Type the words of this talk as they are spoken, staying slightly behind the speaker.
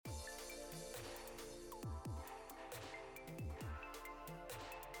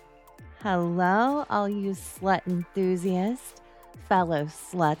Hello, all you slut enthusiasts, fellow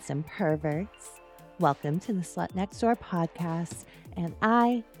sluts and perverts. Welcome to the Slut Next Door podcast, and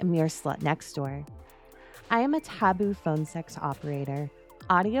I am your slut next door. I am a taboo phone sex operator,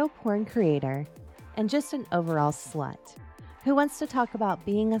 audio porn creator, and just an overall slut who wants to talk about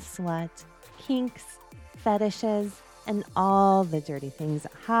being a slut, kinks, fetishes, and all the dirty things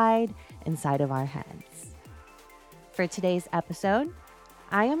that hide inside of our heads. For today's episode,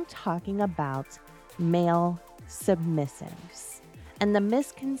 I am talking about male submissives and the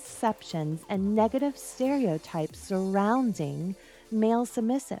misconceptions and negative stereotypes surrounding male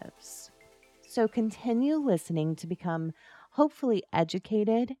submissives. So continue listening to become hopefully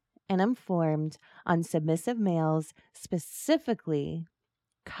educated and informed on submissive males, specifically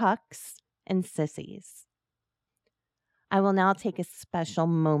cucks and sissies. I will now take a special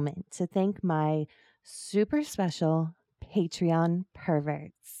moment to thank my super special Patreon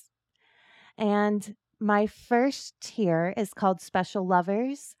perverts. And my first tier is called Special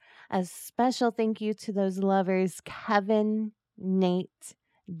Lovers. A special thank you to those lovers Kevin, Nate,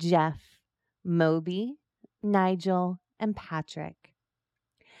 Jeff, Moby, Nigel, and Patrick.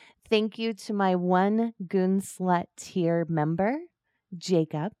 Thank you to my one Goon Slut tier member,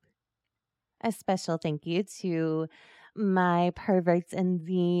 Jacob. A special thank you to my perverts in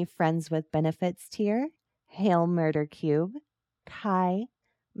the Friends with Benefits tier, Hail Murder Cube, Kai,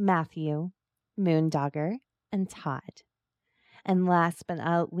 Matthew, Moondogger, and Todd. And last but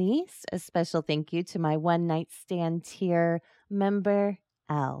not least, a special thank you to my one night stand tier member,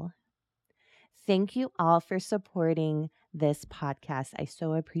 L. Thank you all for supporting this podcast. I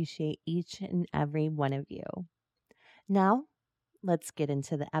so appreciate each and every one of you. Now, let's get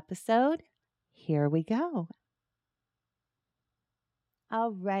into the episode. Here we go.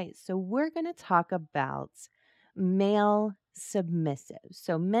 All right, so we're going to talk about male submissive.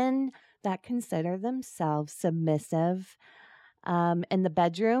 So men that consider themselves submissive in the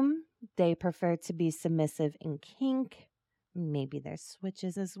bedroom, they prefer to be submissive in kink. Maybe there's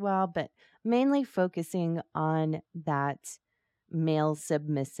switches as well, but mainly focusing on that male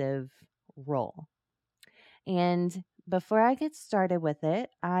submissive role. And before I get started with it,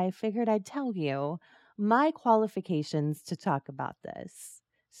 I figured I'd tell you my qualifications to talk about this.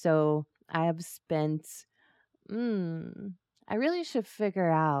 So I have spent, I really should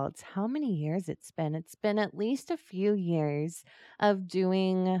figure out how many years it's been. It's been at least a few years of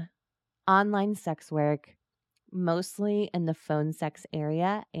doing online sex work, mostly in the phone sex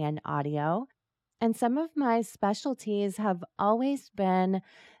area and audio. And some of my specialties have always been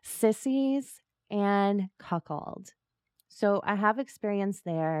sissies and cuckold. So I have experience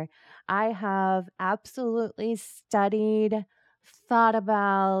there. I have absolutely studied, thought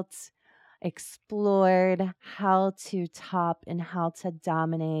about, explored how to top and how to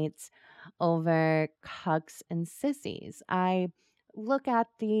dominate over cucks and sissies. I look at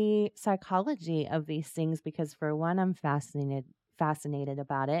the psychology of these things because, for one, I'm fascinated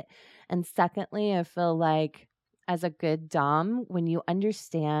about it. And secondly, I feel like as a good dom, when you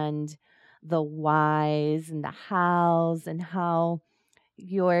understand the whys and the hows and how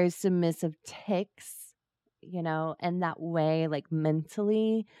your submissive ticks, and that way, like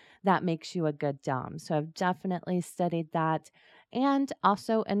mentally, that makes you a good dom. So I've definitely studied that. And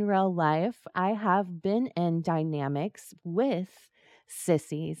also in real life, I have been in dynamics with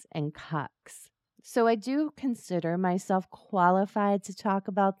sissies and cucks. So I do consider myself qualified to talk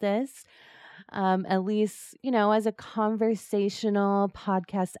about this, at least, as a conversational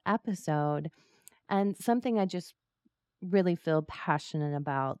podcast episode, and something I just really feel passionate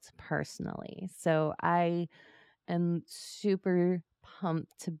about personally. So I am super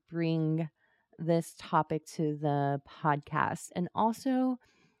pumped to bring this topic to the podcast. And also,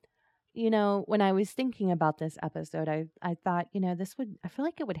 when I was thinking about this episode, I thought, I feel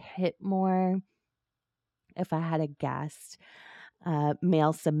like it would hit more if I had a guest,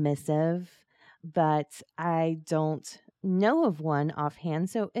 male submissive, but I don't know of one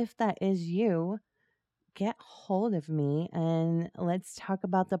offhand. So if that is you, get hold of me and let's talk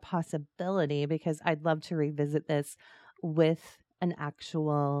about the possibility, because I'd love to revisit this with an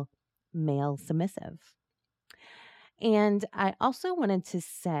actual male submissive. And I also wanted to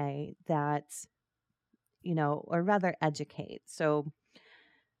say that, or rather educate. So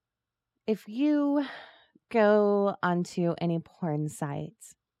if you go onto any porn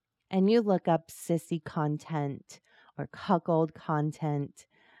site and you look up sissy content or cuckold content,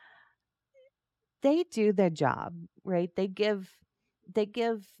 they do their job, right? They give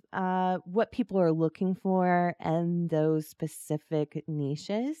what people are looking for and those specific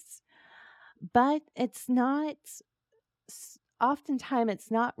niches, but it's not oftentimes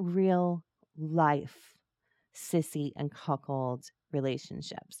it's not real life sissy and cuckold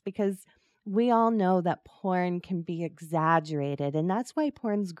relationships, because we all know that porn can be exaggerated, and that's why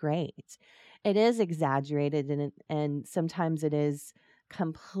porn's great. It is exaggerated, and sometimes it is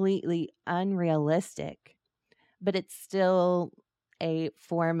completely unrealistic, but it's still a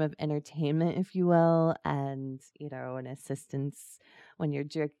form of entertainment, if you will, and, an assistance when you're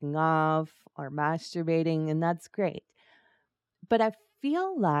jerking off or masturbating, and that's great. But I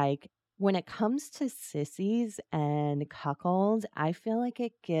feel like when it comes to sissies and cuckolds, I feel like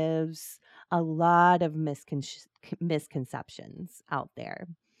it gives a lot of misconceptions out there.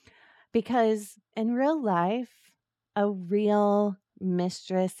 Because in real life, a real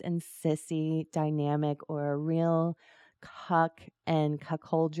mistress and sissy dynamic, or a real cuck and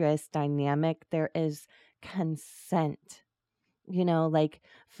cuckoldress dynamic, there is consent. Like,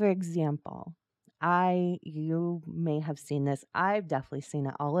 for example, you may have seen this. I've definitely seen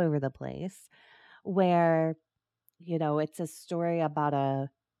it all over the place, where, it's a story about a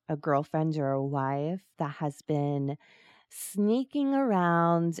girlfriend or a wife that has been sneaking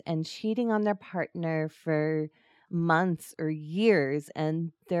around and cheating on their partner for months or years,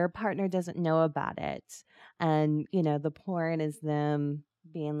 and their partner doesn't know about it. And, the porn is them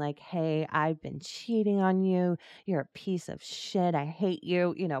being like, hey, I've been cheating on you. You're a piece of shit. I hate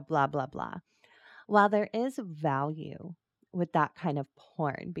you, blah, blah, blah. While there is value with that kind of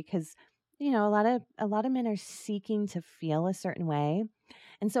porn, because, a lot of men are seeking to feel a certain way.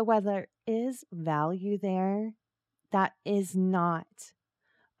 And so while there is value there, that is not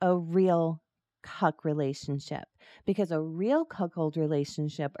a real cuck relationship, because a real cuckold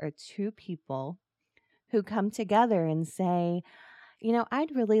relationship are two people who come together and say,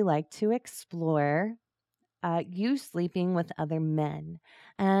 I'd really like to explore you sleeping with other men,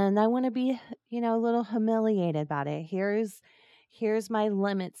 and I want to be, a little humiliated about it. Here's my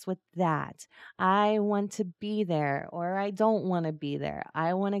limits with that. I want to be there, or I don't want to be there.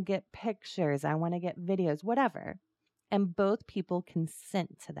 I want to get pictures. I want to get videos, whatever. And both people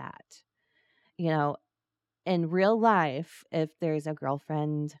consent to that. You know, in real life, if there's a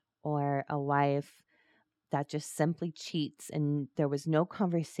girlfriend or a wife that just simply cheats and there was no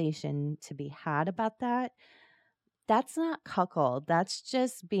conversation to be had about that, that's not cuckold. That's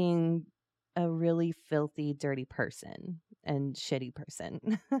just being a really filthy, dirty person and shitty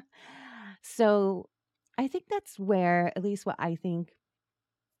person. So I think that's where, at least what I think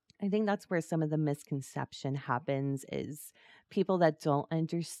that's where some of the misconception happens, is people that don't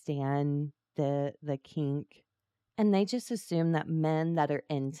understand the kink, and they just assume that men that are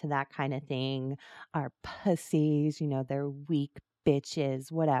into that kind of thing are pussies, they're weak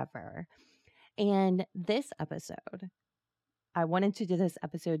bitches, whatever. And this episode, I wanted to do this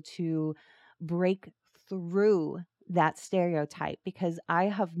episode to break through that stereotype, because I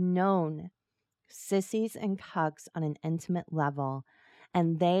have known sissies and cucks on an intimate level,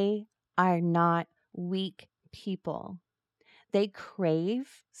 and they are not weak people.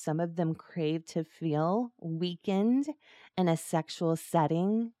 Some of them crave to feel weakened in a sexual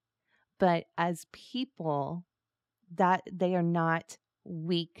setting, but as people, that they are not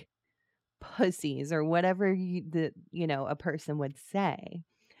weak pussies, or whatever a person would say.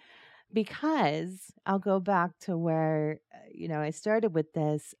 Because I'll go back to where, I started with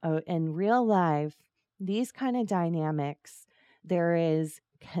this. In real life, these kind of dynamics, there is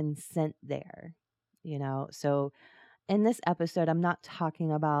consent there, So in this episode, I'm not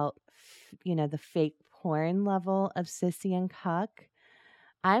talking about, the fake porn level of sissy and cuck.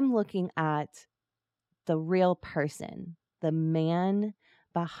 I'm looking at the real person, the man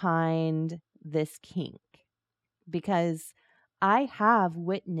behind this kink, because I have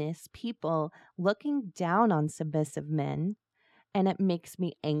witnessed people looking down on submissive men, and it makes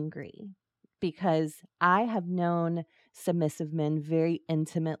me angry, because I have known submissive men very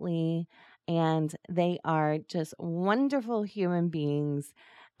intimately, and they are just wonderful human beings,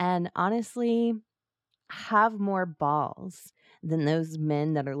 and honestly have more balls than those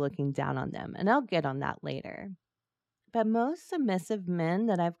men that are looking down on them. And I'll get on that later. But most submissive men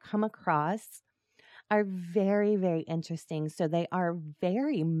that I've come across are very, very interesting. So they are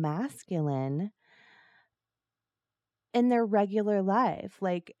very masculine in their regular life,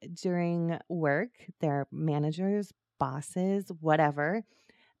 like during work, they're managers, bosses, whatever,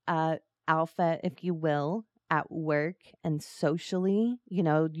 uh, alpha, if you will, at work and socially.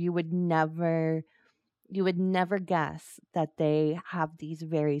 You would never guess that they have these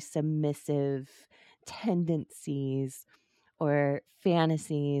very submissive tendencies or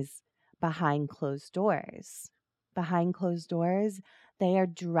fantasies behind closed doors. Behind closed doors, they are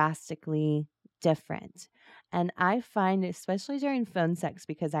drastically different. And I find, especially during phone sex,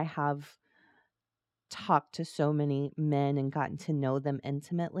 because I have talked to so many men and gotten to know them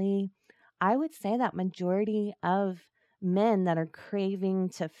intimately, I would say that majority of men that are craving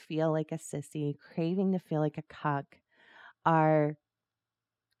to feel like a sissy, craving to feel like a cuck, are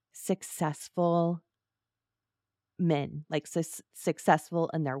successful men, like successful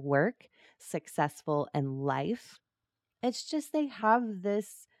in their work, successful in life. It's just they have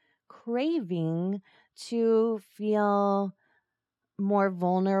this craving to feel more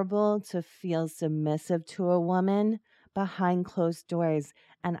vulnerable, to feel submissive to a woman behind closed doors.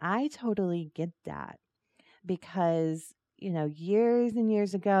 And I totally get that because, years and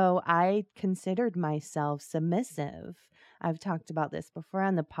years ago, I considered myself submissive. I've talked about this before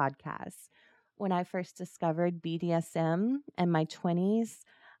on the podcast. When I first discovered BDSM in my 20s,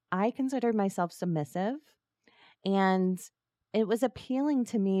 I considered myself submissive. And it was appealing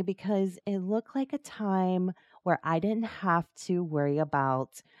to me because it looked like a time where I didn't have to worry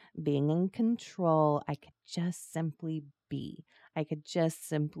about being in control. I could just simply be. I could just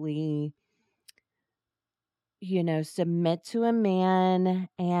simply, submit to a man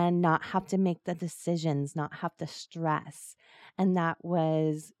and not have to make the decisions, not have to stress. And that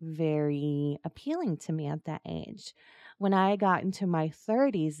was very appealing to me at that age. When I got into my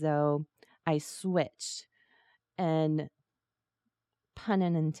 30s, though, I switched. And pun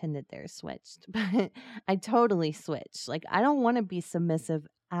unintended there, switched, but I totally switched. Like, I don't want to be submissive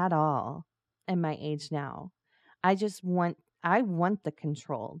at all in my age now. I want the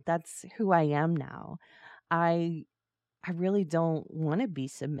control. That's who I am now. I I really don't want to be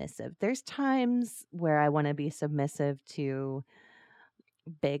submissive. There's times where I want to be submissive to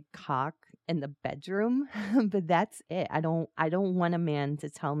big cock in the bedroom, but that's it. I don't want a man to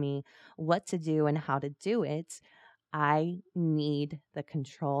tell me what to do and how to do it. I need the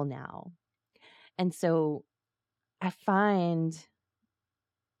control now. And so I find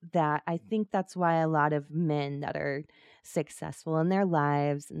that I think that's why a lot of men that are successful in their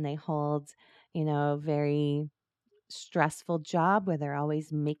lives and they hold, very stressful job where they're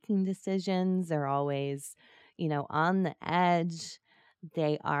always making decisions, they're always, on the edge.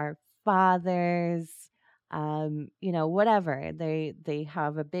 They are fathers, whatever. They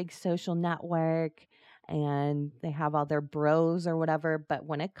have a big social network and they have all their bros or whatever, but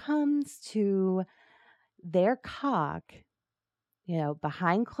when it comes to their cock,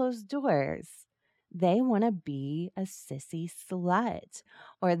 behind closed doors, they want to be a sissy slut,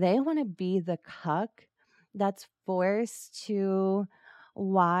 or they want to be the cuck that's forced to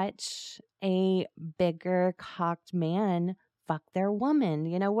watch a bigger cocked man fuck their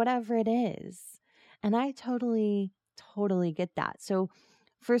woman, whatever it is. And I totally, totally get that. So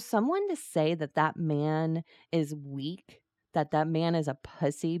for someone to say that that man is weak, that man is a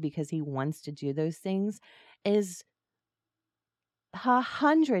pussy because he wants to do those things is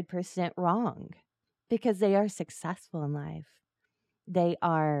 100% wrong because they are successful in life. They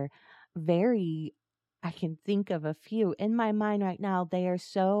are very, I can think of a few in my mind right now. They are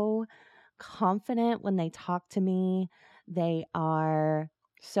so confident when they talk to me. They are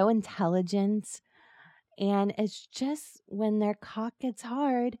so intelligent. And it's just when their cock gets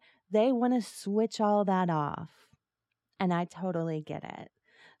hard, they want to switch all that off. And I totally get it.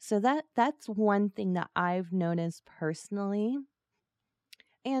 So that's one thing that I've noticed personally.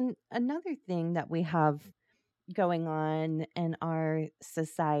 And another thing that we have going on in our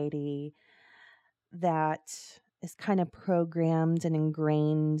society that is kind of programmed and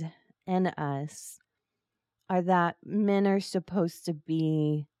ingrained in us are that men are supposed to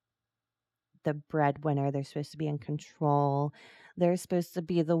be the breadwinner. They're supposed to be in control. They're supposed to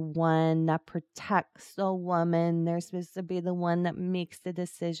be the one that protects the woman. They're supposed to be the one that makes the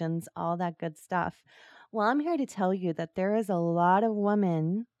decisions, all that good stuff. Well, I'm here to tell you that there is a lot of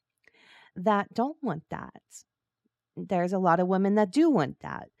women that don't want that. There's a lot of women that do want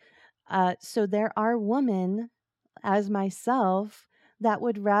that. So there are women, as myself, that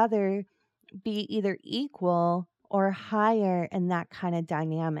would rather be either equal or higher in that kind of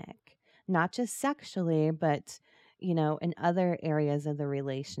dynamic, not just sexually, but, in other areas of the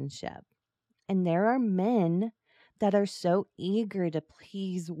relationship. And there are men that are so eager to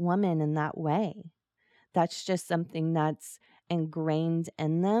please women in that way. That's just something that's ingrained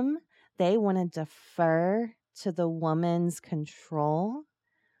in them. They want to defer to the woman's control.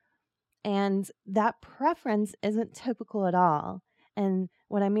 And that preference isn't typical at all. And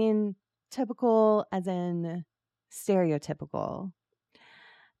what I mean typical as in stereotypical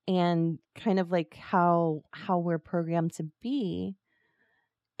and kind of like how we're programmed to be.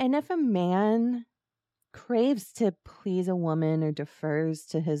 And if a man craves to please a woman or defers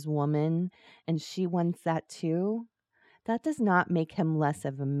to his woman and she wants that too, that does not make him less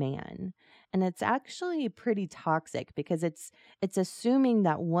of a man. And it's actually pretty toxic because it's assuming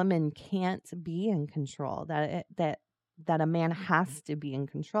that woman can't be in control, that a man has to be in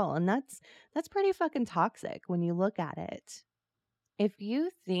control. And that's pretty fucking toxic when you look at it. If you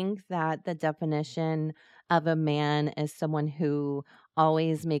think that the definition of a man is someone who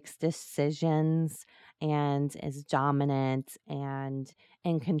always makes decisions and is dominant and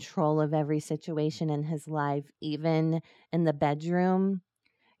in control of every situation in his life, even in the bedroom,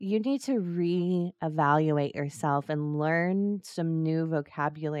 you need to reevaluate yourself and learn some new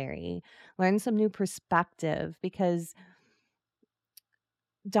vocabulary, learn some new perspective, because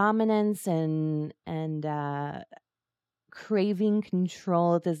dominance and craving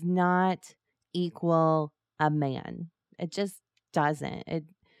control does not equal a man. It just doesn't. It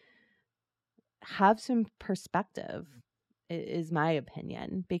have some perspective is my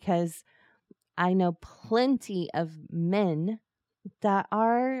opinion, because I know plenty of men that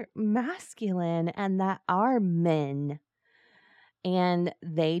are masculine and that are men, and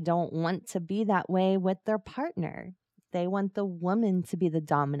they don't want to be that way with their partner. They want the woman to be the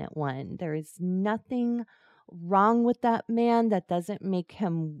dominant one. There is nothing wrong with that man. That doesn't make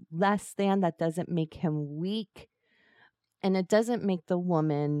him less than, that doesn't make him weak, and it doesn't make the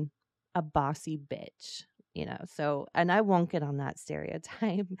woman a bossy bitch, you know. So, and I won't get on that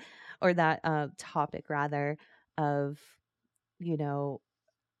stereotype or that topic rather of, you know,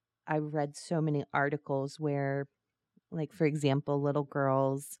 I read so many articles where, like, for example, little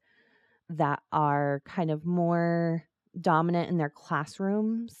girls that are kind of more dominant in their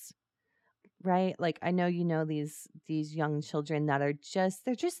classrooms, right? Like, I know, you know, these young children that are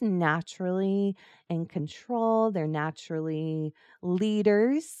they're just naturally in control, they're naturally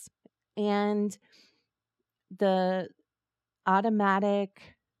leaders, and the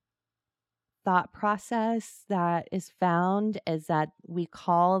automatic thought process that is found is that we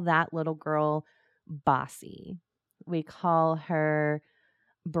call that little girl bossy. We call her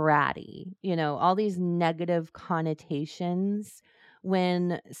bratty, you know, all these negative connotations,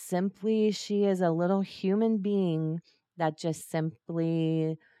 when simply she is a little human being that just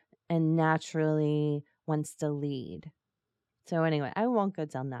simply and naturally wants to lead. So anyway, I won't go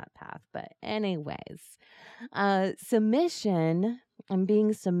down that path, but anyways, submission and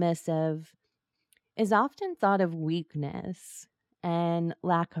being submissive is often thought of weakness and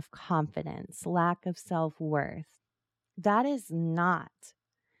lack of confidence, lack of self-worth. That is not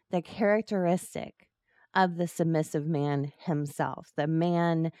the characteristic of the submissive man himself, the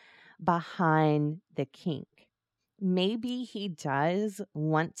man behind the kink. Maybe he does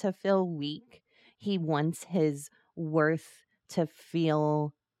want to feel weak. He wants his worth to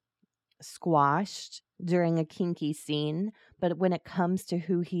feel squashed during a kinky scene, but when it comes to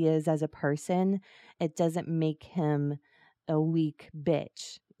who he is as a person, it doesn't make him a weak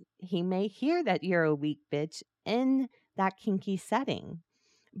bitch. He may hear that you're a weak bitch in that kinky setting,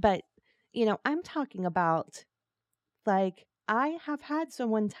 but, you know, I'm talking about, like, I have had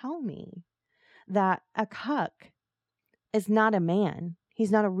someone tell me that a cuck is not a man.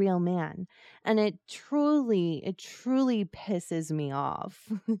 He's not a real man. And it truly pisses me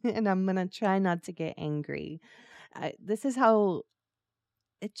off. And I'm going to try not to get angry. This is how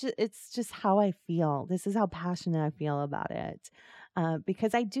it's just how I feel. This is how passionate I feel about it.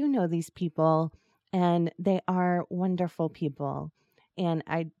 Because I do know these people and they are wonderful people. And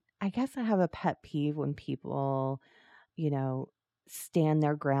I guess I have a pet peeve when people, you know, stand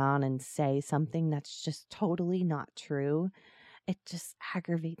their ground and say something that's just totally not true. It just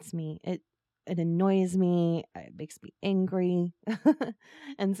aggravates me. It annoys me. It makes me angry.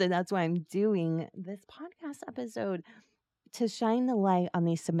 And so that's why I'm doing this podcast episode, to shine the light on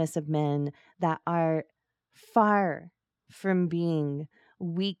these submissive men that are far from being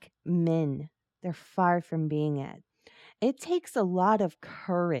weak men. They're far from being it. It takes a lot of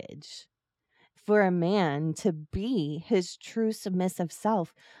courage for a man to be his true submissive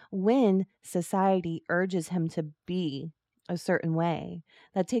self when society urges him to be a certain way.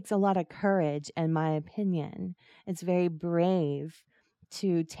 That takes a lot of courage, in my opinion. It's very brave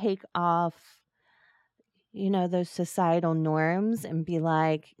to take off, you know, those societal norms and be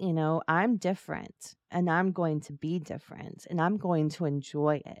like, you know, I'm different and I'm going to be different and I'm going to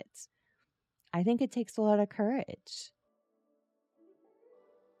enjoy it. I think it takes a lot of courage.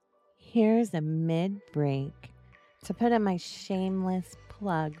 Here's a mid-break to put in my shameless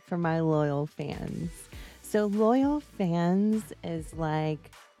plug for my loyal fans. So loyal fans is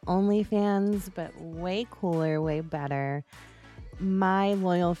like OnlyFans, but way cooler, way better. my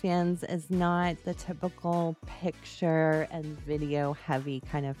Loyal Fans is not the typical picture and video heavy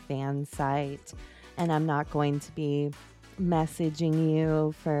kind of fan site. And I'm not going to be messaging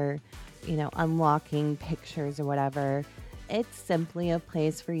you for, unlocking pictures or whatever. It's simply a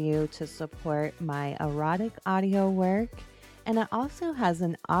place for you to support my erotic audio work. And it also has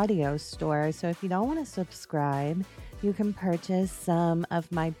an audio store. So if you don't want to subscribe, you can purchase some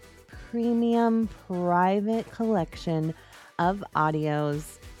of my premium private collection of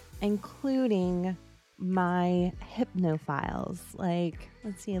audios, including my hypnophiles. Like,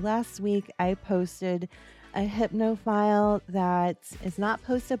 let's see, last week I posted a hypnophile that is not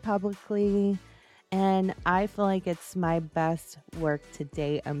posted publicly, and I feel like it's my best work to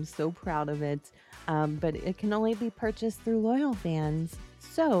date. I'm so proud of it, but it can only be purchased through Loyal Fans.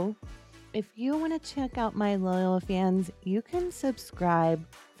 So if you want to check out my Loyal Fans, you can subscribe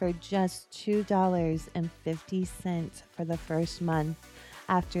for just $2.50 for the first month.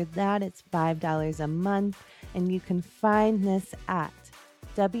 After that, it's $5 a month, and you can find this at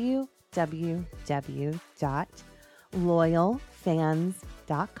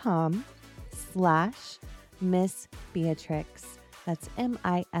www.loyalfans.com/Miss Beatrix. That's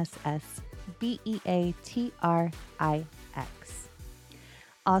MISSBEATRIX.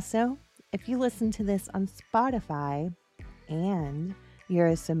 Also, if you listen to this on Spotify and you're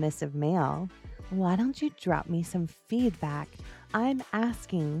a submissive male, why don't you drop me some feedback? I'm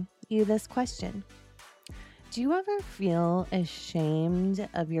asking you this question. Do you ever feel ashamed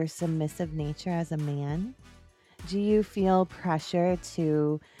of your submissive nature as a man? Do you feel pressure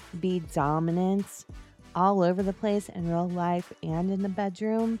to be dominant all over the place in real life and in the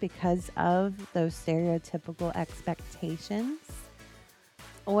bedroom because of those stereotypical expectations?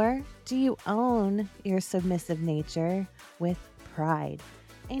 Or do you own your submissive nature with pride?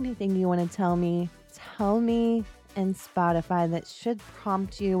 Anything you want to tell me in Spotify that should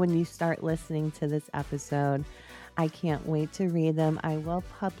prompt you when you start listening to this episode. I can't wait to read them. I will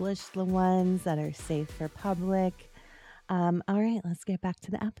publish the ones that are safe for public. All right, let's get back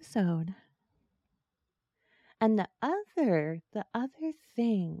to the episode. And the other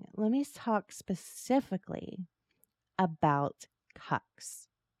thing, let me talk specifically about cucks.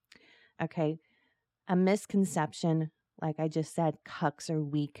 Okay, a misconception, like I just said, cucks are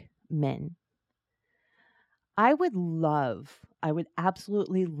weak men. I would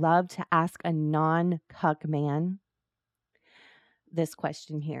absolutely love to ask a non-cuck man this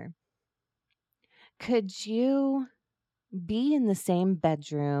question here. Could you be in the same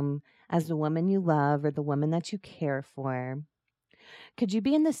bedroom as the woman you love or the woman that you care for? Could you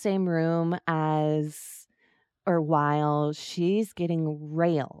be in the same room as or while she's getting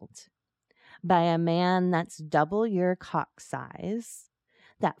railed by a man that's double your cock size,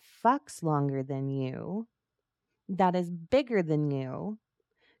 that fucks longer than you, that is bigger than you?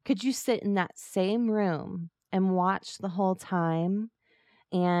 Could you sit in that same room and watch the whole time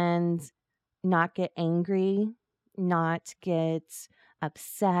and not get angry, not get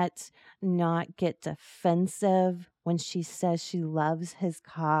upset, not get defensive when she says she loves his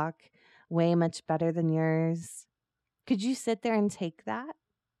cock way much better than yours? Could you sit there and take that?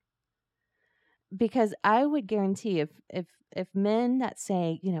 Because I would guarantee if men that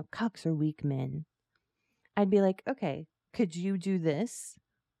say, cucks are weak men, I'd be like, okay, could you do this?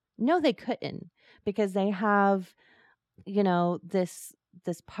 No, they couldn't, because they have, this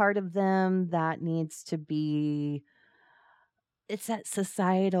part of them that needs to be, it's that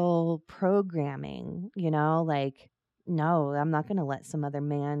societal programming, like, no, I'm not going to let some other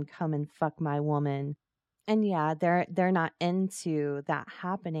man come and fuck my woman. And yeah, they're not into that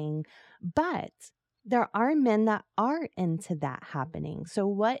happening, but there are men that are into that happening. So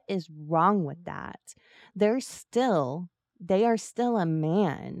what is wrong with that? They are still a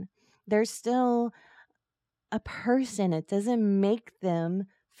man. They're still a person. It doesn't make them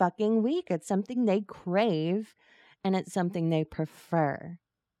fucking weak. It's something they crave, and it's something they prefer.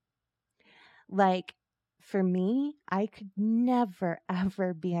 Like, for me, I could never,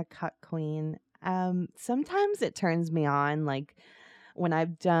 ever be a cuck queen. Sometimes it turns me on, like when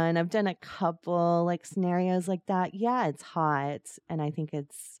I've done a couple like scenarios like that. Yeah, it's hot, and I think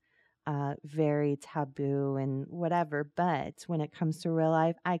it's very taboo and whatever. But when it comes to real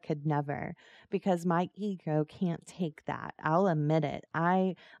life, I could never, because my ego can't take that. I'll admit it.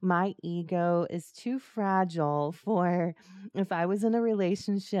 My ego is too fragile for, if I was in a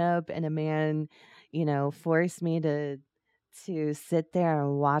relationship and a man, forced me to sit there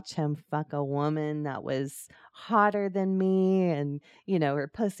and watch him fuck a woman that was hotter than me, and her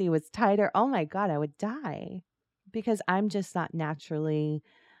pussy was tighter. Oh my God, I would die, because I'm just not naturally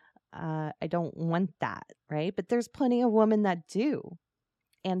I don't want that, right? But there's plenty of women that do.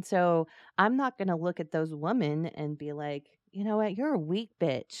 And so I'm not going to look at those women and be like, you know what, you're a weak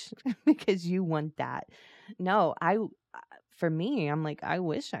bitch because you want that. No, for me, I'm like, I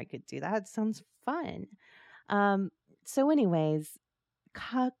wish I could do that. It sounds fun. Um, so, anyways,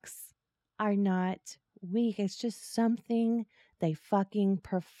 cucks are not weak. It's just something they fucking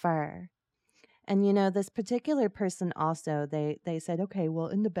prefer. And this particular person also, they said, okay, well,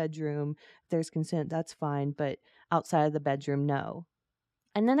 in the bedroom, if there's consent, that's fine, but outside of the bedroom, no.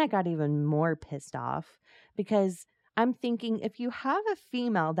 And then I got even more pissed off because I'm thinking, if you have a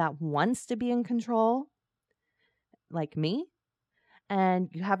female that wants to be in control, like me, and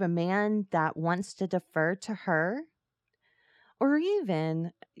you have a man that wants to defer to her, or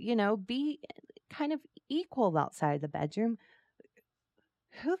even, be kind of equal outside the bedroom,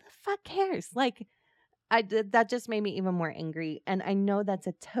 who the fuck cares? Like, that just made me even more angry. And I know that's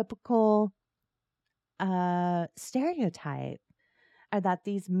a typical stereotype, that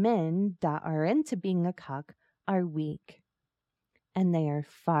these men that are into being a cuck are weak, and they are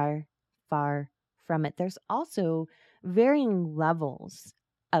far, far from it. There's also varying levels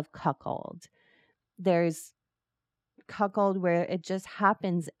of cuckold. There's cuckold where it just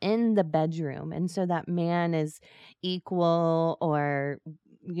happens in the bedroom, and so that man is equal, or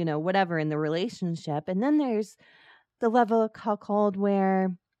whatever, in the relationship. And then there's the level of cuckold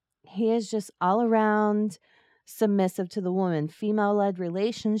where he is just all around submissive to the woman, female-led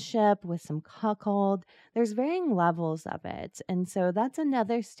relationship with some cuckold. There's varying levels of it. And so that's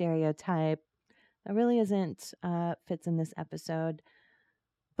another stereotype that really isn't fits in this episode.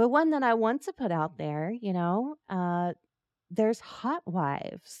 But one that I want to put out there, there's hot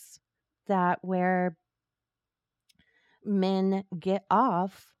wives, that where men get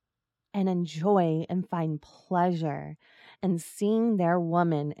off and enjoy and find pleasure in seeing their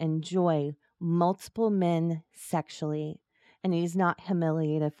woman enjoy multiple men sexually. And he's not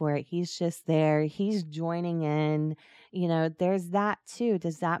humiliated for it. He's just there. He's joining in. There's that too.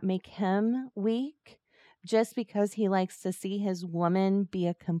 Does that make him weak? Just because he likes to see his woman be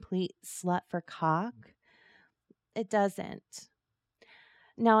a complete slut for cock? It doesn't.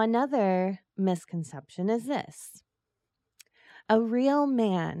 Now, another misconception is this: a real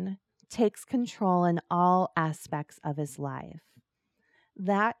man takes control in all aspects of his life.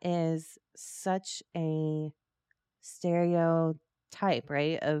 That is such a stereotype,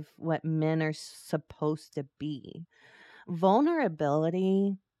 right, of what men are supposed to be.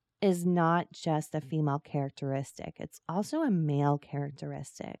 Vulnerability is not just a female characteristic, it's also a male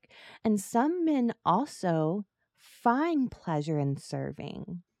characteristic. And some men also find pleasure in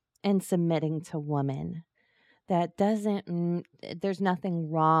serving and submitting to women. That doesn't, there's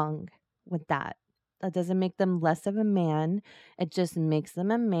nothing wrong with that. That doesn't make them less of a man. It just makes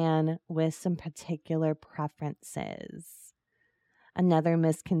them a man with some particular preferences. Another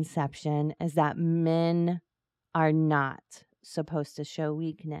misconception is that men are not supposed to show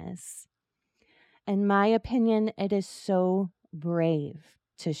weakness. In my opinion, it is so brave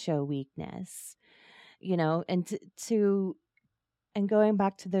to show weakness, and and going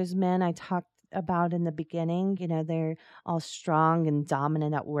back to those men I talked about in the beginning, they're all strong and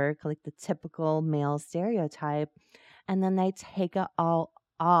dominant at work, like the typical male stereotype. And then they take it all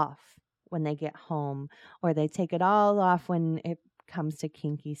off when they get home, or they take it all off when it comes to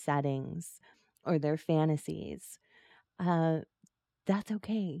kinky settings or their fantasies. That's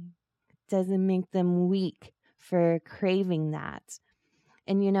okay. Doesn't make them weak for craving that.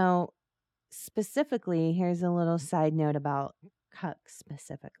 And, specifically, here's a little side note about cucks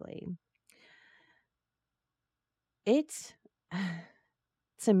specifically.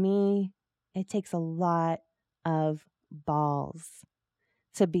 To me, it takes a lot of balls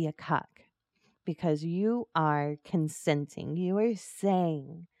to be a cuck, because you are consenting. You are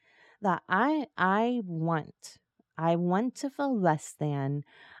saying that I want to feel less than.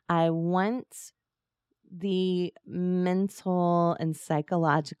 I want the mental and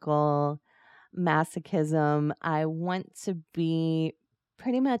psychological masochism. I want to be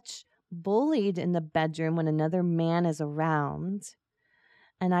pretty much bullied in the bedroom when another man is around.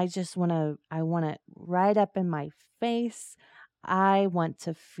 And I want it right up in my face. I want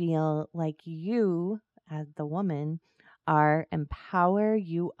to feel like you, as the woman, are empowered.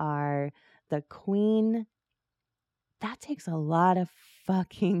 You are the queen. That takes a lot of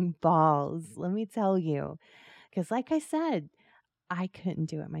fucking balls, let me tell you. Because like I said, I couldn't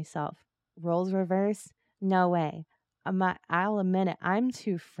do it myself. Roles reverse? No way. I'll admit it, I'm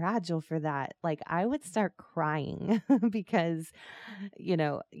too fragile for that. Like, I would start crying because,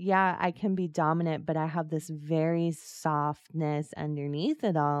 yeah, I can be dominant, but I have this very softness underneath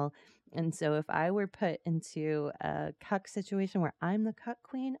it all. And so if I were put into a cuck situation where I'm the cuck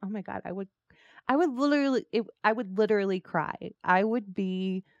queen, oh my God, I would literally cry. I would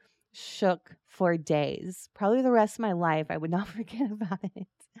be shook for days, probably the rest of my life. I would not forget about it.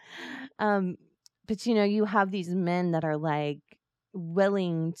 Um, but you have these men that are like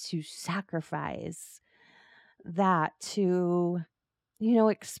willing to sacrifice that to,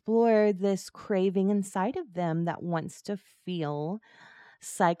 explore this craving inside of them that wants to feel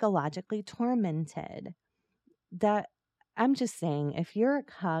psychologically tormented. That I'm just saying, if you're a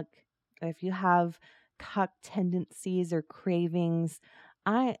cuck, or if you have cuck tendencies or cravings,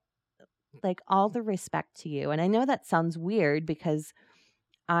 I like all the respect to you. And I know that sounds weird because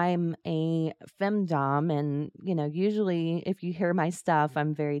I'm a femdom, and usually if you hear my stuff,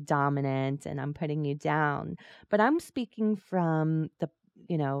 I'm very dominant and I'm putting you down. But I'm speaking from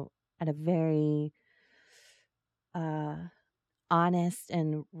you know, at a very uh honest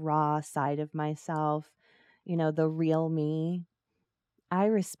and raw side of myself, the real me. I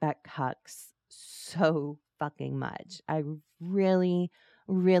respect cucks so fucking much. I really,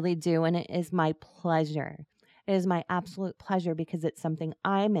 really do. And it is my pleasure. It is my absolute pleasure because it's something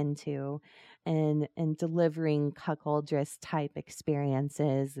I'm into and delivering cuckoldress type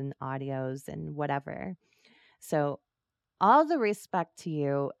experiences and audios and whatever. So all the respect to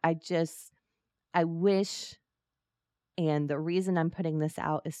you. I wish, and the reason I'm putting this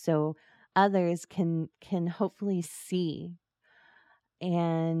out is so others can hopefully see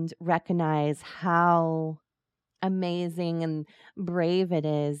and recognize how amazing and brave it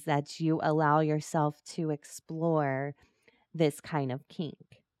is that you allow yourself to explore this kind of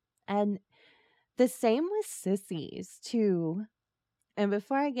kink. And the same with sissies, too. And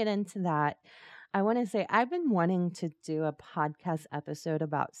before I get into that, I want to say I've been wanting to do a podcast episode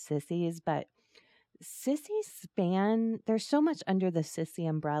about sissies, but sissies span, there's so much under the sissy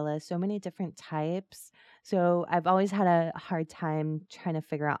umbrella, so many different types. So I've always had a hard time trying to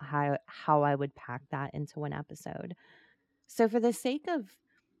figure out how I would pack that into one episode. So for the sake of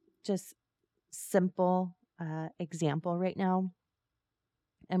just simple example right now,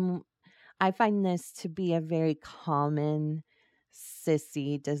 and I find this to be a very common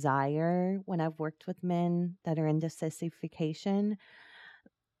sissy desire when I've worked with men that are into sissification.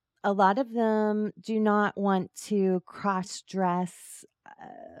 A lot of them do not want to cross dress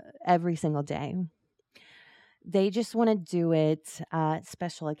every single day. They just want to do it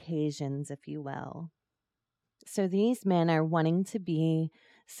special occasions, if you will. So these men are wanting to be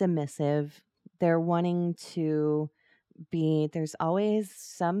submissive. They're wanting to there's always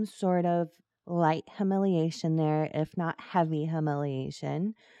some sort of light humiliation there, if not heavy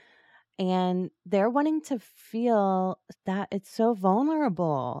humiliation. And they're wanting to feel that it's so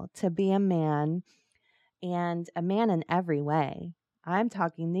vulnerable to be a man, and a man in every way. I'm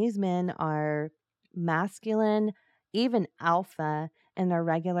talking, these men are masculine, even alpha in their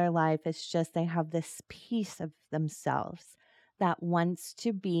regular life. It's just they have this piece of themselves that wants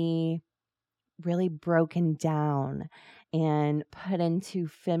to be really broken down and put into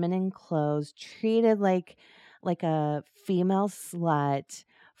feminine clothes, treated like a female slut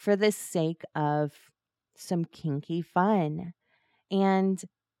for the sake of some kinky fun. And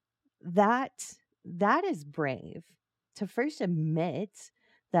that that is brave to first admit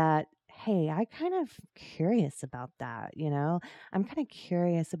that, hey, I kind of curious about that, I'm kind of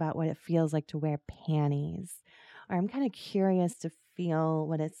curious about what it feels like to wear panties, or I'm kind of curious to feel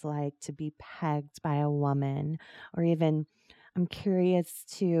what it's like to be pegged by a woman, or even I'm curious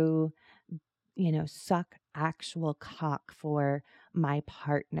to suck actual cock for my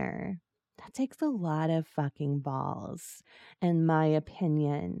partner. That takes a lot of fucking balls, in my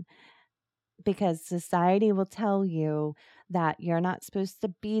opinion, because society will tell you that you're not supposed to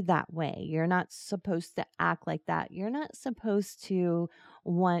be that way. You're not supposed to act like that. You're not supposed to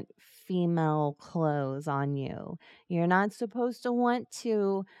want female clothes on you. You're not supposed to want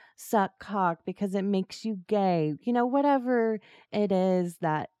to suck cock because it makes you gay. Whatever it is,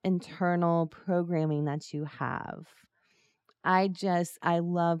 that internal programming that you have. I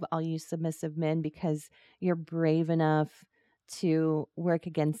love all you submissive men because you're brave enough to work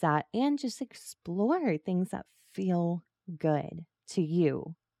against that and just explore things that feel good to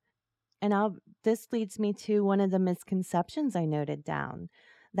you. And this leads me to one of the misconceptions I noted down,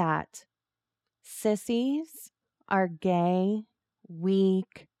 that sissies are gay,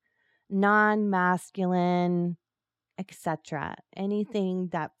 weak, non-masculine, etc. Anything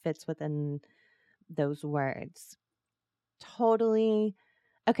that fits within those words. totally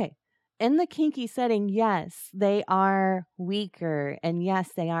okay. In the kinky setting, yes, they are weaker, and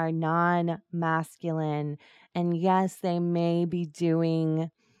yes, they are non-masculine, and yes, they may be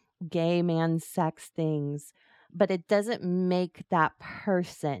doing gay man sex things, but it doesn't make that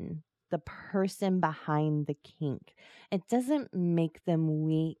person the person behind the kink. It doesn't make them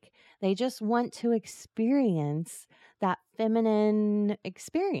weak. They just want to experience that feminine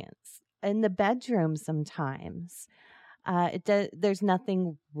experience in the bedroom sometimes. There's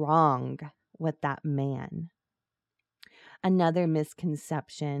nothing wrong with that man. Another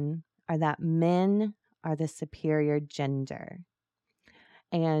misconception are that men are the superior gender.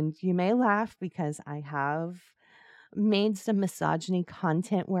 And you may laugh because I have made some misogyny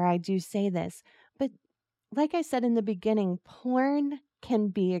content where I do say this. But like I said in the beginning, porn can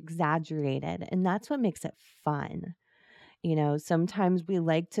be exaggerated, and that's what makes it fun. Sometimes we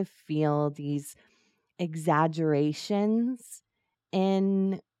like to feel these exaggerations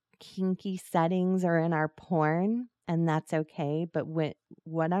in kinky settings or in our porn, and that's okay. But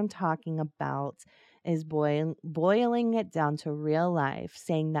what I'm talking about is boiling it down to real life,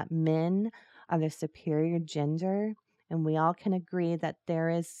 saying that men are the superior gender, and we all can agree that there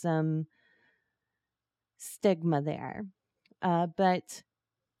is some stigma there. But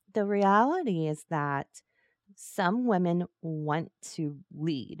the reality is that some women want to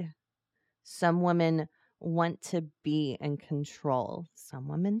lead. Some women want to be in control. Some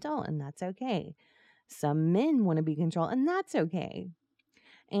women don't, and that's okay. Some men want to be in control, and that's okay.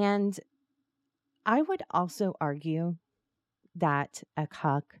 And I would also argue that a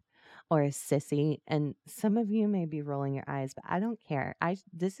cuck or a sissy, and some of you may be rolling your eyes, but I don't care.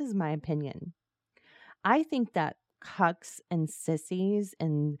 This is my opinion. I think that cucks and sissies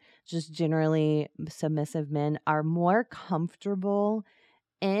and just generally submissive men are more comfortable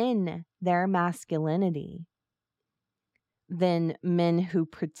in their masculinity than men who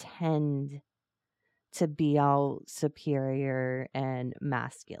pretend to be all superior and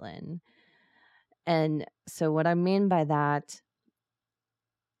masculine. And so, what I mean by that,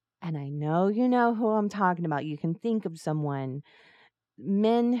 and I know you know who I'm talking about, you can think of someone,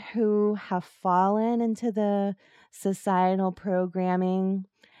 men who have fallen into the societal programming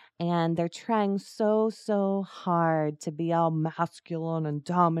and they're trying so hard to be all masculine and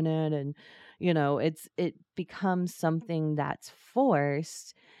dominant, and it becomes something that's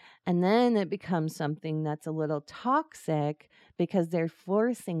forced, and then it becomes something that's a little toxic because they're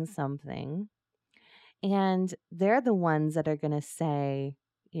forcing something, and they're the ones that are going to say,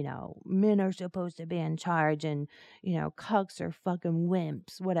 men are supposed to be in charge, and cucks are fucking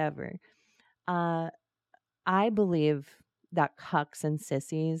wimps, whatever. uh I believe that cucks and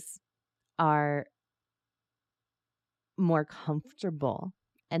sissies are more comfortable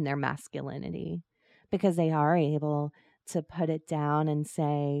in their masculinity because they are able to put it down and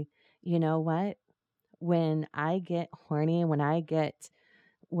say, you know what? When I get horny, when I get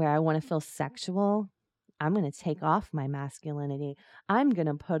where I want to feel sexual, I'm going to take off my masculinity. I'm going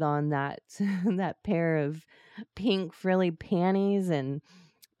to put on that that pair of pink frilly panties and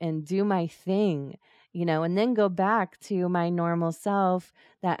do my thing, and then go back to my normal self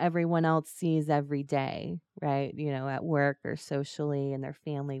that everyone else sees every day, right? At work or socially in their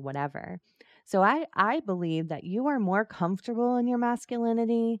family, whatever. So I believe that you are more comfortable in your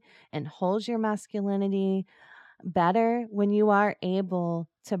masculinity and hold your masculinity better when you are able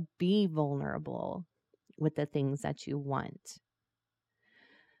to be vulnerable with the things that you want.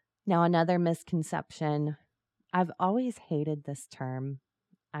 Now, another misconception, I've always hated this term.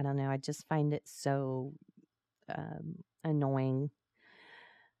 I don't know. I just find it so annoying.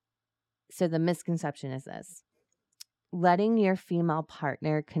 So the misconception is this: letting your female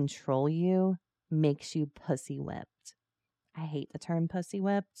partner control you makes you pussy whipped. I hate the term pussy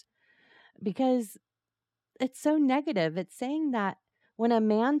whipped because it's so negative. It's saying that when a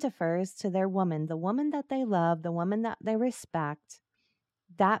man defers to their woman, the woman that they love, the woman that they respect,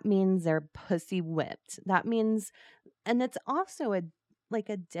 that means they're pussy whipped. That means, and it's also a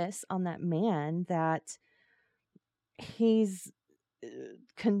diss on that man that he's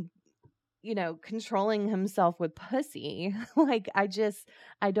controlling himself with pussy. I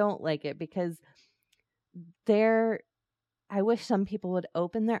don't like it because I wish some people would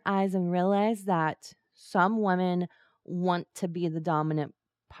open their eyes and realize that some women want to be the dominant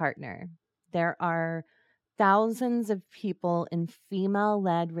partner. There are thousands of people in female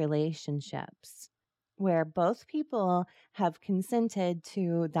led relationships where both people have consented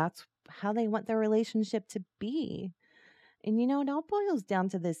to that's how they want their relationship to be. And it all boils down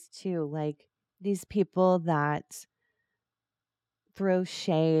to this too, like these people that throw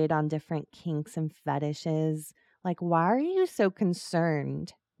shade on different kinks and fetishes Like, why are you so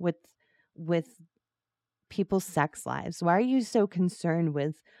concerned with people's sex lives? Why are you so concerned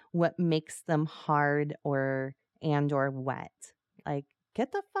with what makes them hard or wet? Like,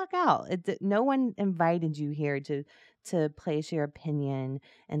 get the fuck out. No one invited you here to place your opinion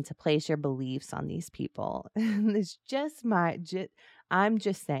and to place your beliefs on these people. It's just I'm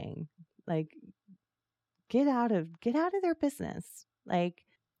just saying, like, get out of their business. Like,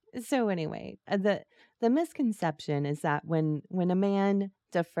 so anyway, the misconception is that when a man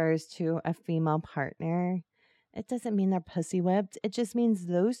defers to a female partner, it doesn't mean they're pussy whipped. It just means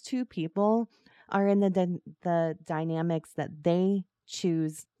those two people are in the dynamics that they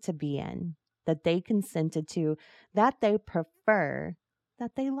choose to be in, that they consented to, that they prefer,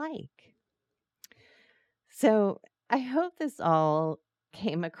 that they like. So I hope this all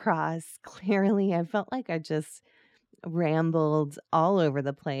came across clearly. I felt like I just rambled all over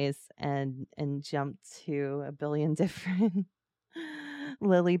the place and jumped to a billion different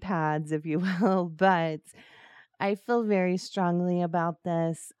lily pads, if you will. But I feel very strongly about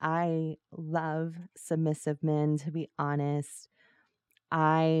this. I love submissive men, to be honest.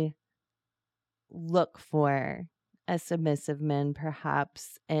 I look for a submissive man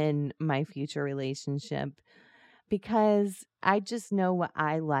perhaps in my future relationship because I just know what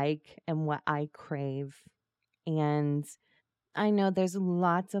I like and what I crave. And I know there's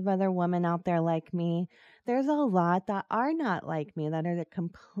lots of other women out there like me. There's a lot that are not like me, that are the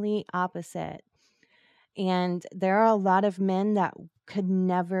complete opposite. And there are a lot of men that could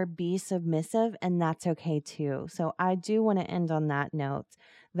never be submissive, and that's okay too. So I do want to end on that note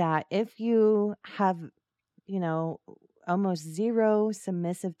that if you have, almost zero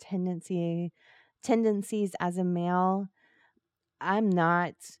submissive tendencies as a male, I'm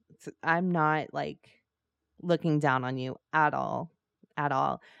not like looking down on you at all. At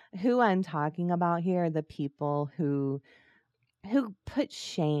all. Who I'm talking about here are the people who put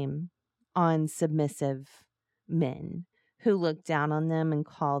shame on submissive men, who look down on them and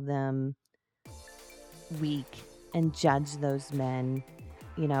call them weak and judge those men.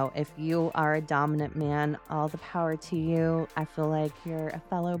 If you are a dominant man, all the power to you. I feel like you're a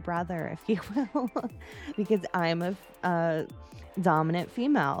fellow brother, if you will, because I'm a dominant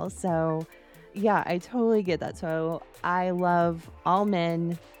female. So, yeah, I totally get that. So, I love all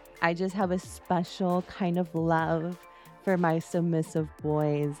men. I just have a special kind of love for my submissive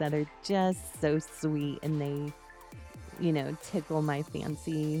boys that are just so sweet and they, tickle my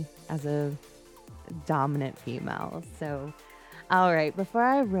fancy as a dominant female. So, all right, before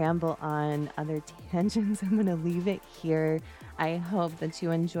I ramble on other tangents, I'm going to leave it here. I hope that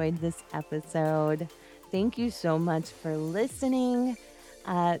you enjoyed this episode. Thank you so much for listening.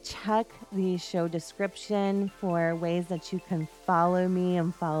 Check the show description for ways that you can follow me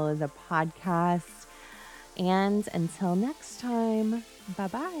and follow the podcast. And until next time,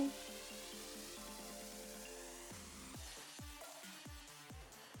 bye-bye.